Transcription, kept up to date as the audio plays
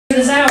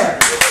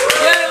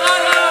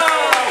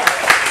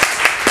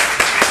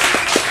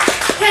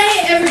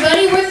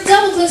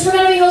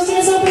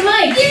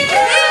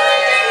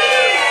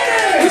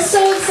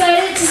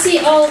see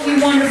all of you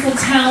wonderful,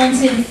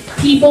 talented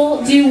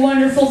people do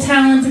wonderful,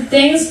 talented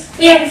things,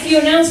 we have a few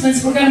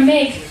announcements we're going to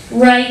make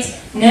right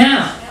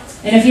now.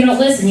 And if you don't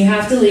listen, you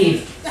have to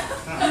leave.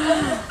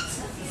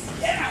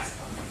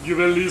 You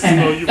will listen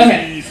or you will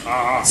leave.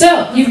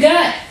 So, we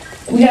got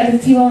the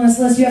people on this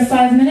list. You have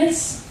 5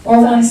 minutes or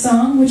one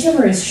song,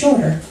 whichever is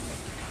shorter.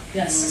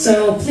 Yes.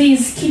 So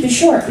please keep it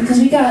short because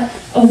we got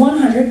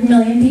 100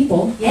 million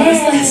people on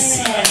this list.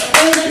 And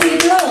we'd like to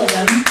get through all of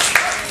them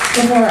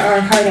before our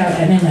hard out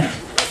at midnight.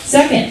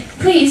 Second,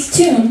 please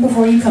tune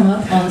before you come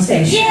up on the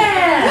stage.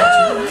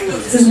 Yeah!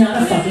 This is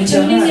not a fucking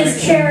John Roderick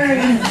is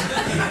caring.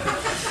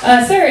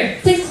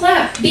 Third, please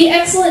clap. Be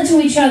excellent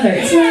to each other.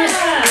 It's not,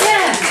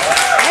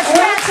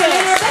 we're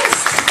trying our best.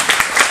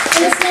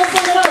 And it's no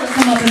fun at all to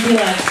come up and be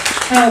like,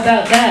 how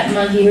about that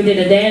monkey who did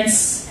a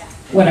dance?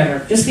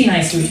 Whatever. Just be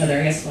nice to each other,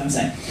 I guess is what I'm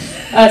saying.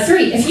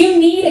 3, if you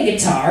need a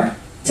guitar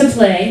to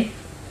play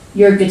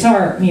your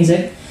guitar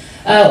music,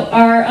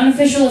 our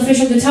unofficial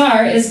official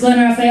guitar is Glen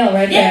Raphael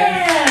right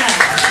there.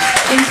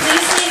 And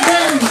please see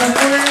Glen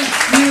before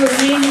your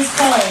name is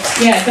called.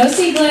 Yeah, go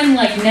see Glen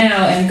like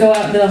now and go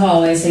out into the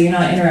hallway so you're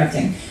not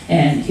interrupting.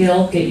 And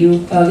he'll get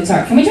you a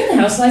guitar. Can we turn the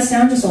house lights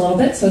down just a little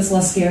bit so it's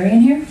less scary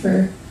in here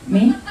for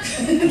me?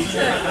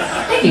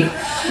 Thank you.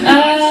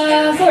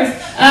 Fourth,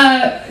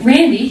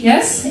 Randy,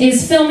 yes,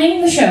 is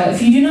filming the show.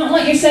 If you do not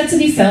want your set to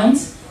be filmed,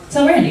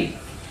 tell Randy.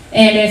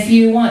 And if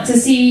you want to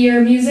see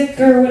your music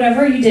or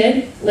whatever you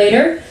did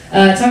later,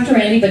 talk to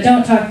Randy, but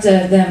don't talk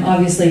to them,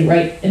 obviously,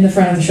 right in the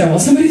front of the show while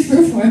somebody's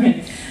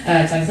performing.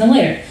 Talk to them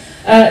later.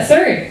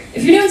 Third,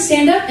 if you're doing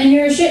stand-up and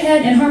you're a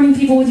shithead and harming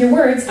people with your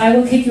words, I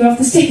will kick you off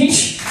the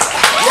stage.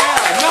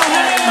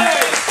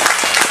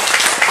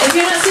 If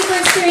you're not super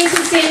experienced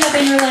in stand-up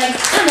and you're like,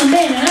 I'm a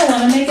man and I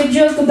want to make a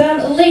joke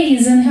about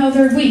ladies and how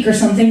they're weak or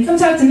something, come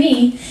talk to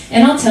me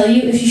and I'll tell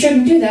you if you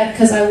shouldn't do that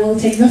because I will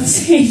take you off the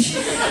stage.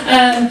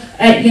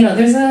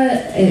 There's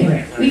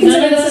anyway, we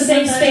consider this a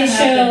safe space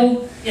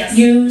show. Yes.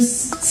 Use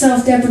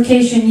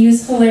self-deprecation,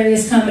 use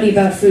hilarious comedy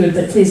about food,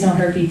 but please don't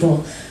hurt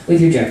people with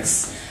your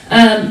jokes.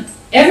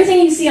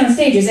 Everything you see on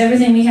stage is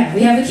everything we have.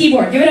 We have a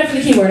keyboard. Give it up for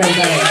the keyboard,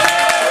 everybody.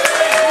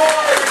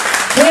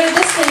 We have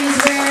this thing is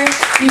where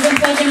you can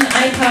plug in an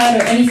iPod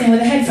or anything with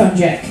a headphone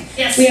jack.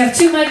 Yes. We have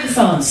 2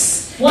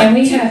 microphones. And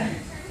we have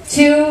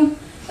 2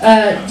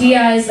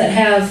 DIs that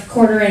have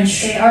 1/4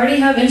 inch. They already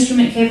have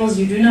instrument cables.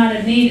 You do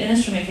not need an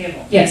instrument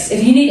cable. Yes,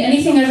 if you need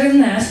anything other than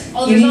that,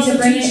 you need to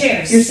bring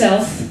it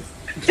yourself.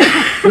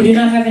 We do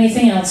not have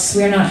anything else.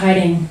 We are not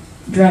hiding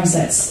drum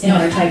sets in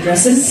our tight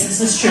dresses.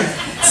 This is true.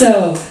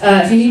 So,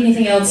 if you need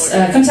anything else,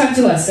 come talk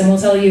to us and we'll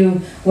tell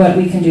you what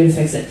we can do to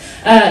fix it.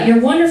 Your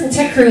wonderful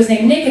tech crew is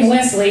named Nick and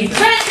Wesley. Taking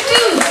care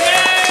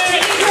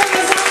of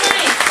us all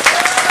night.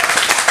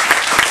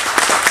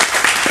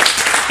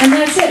 And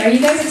that's it. Are you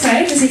guys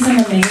excited to see some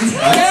amazing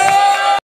talents?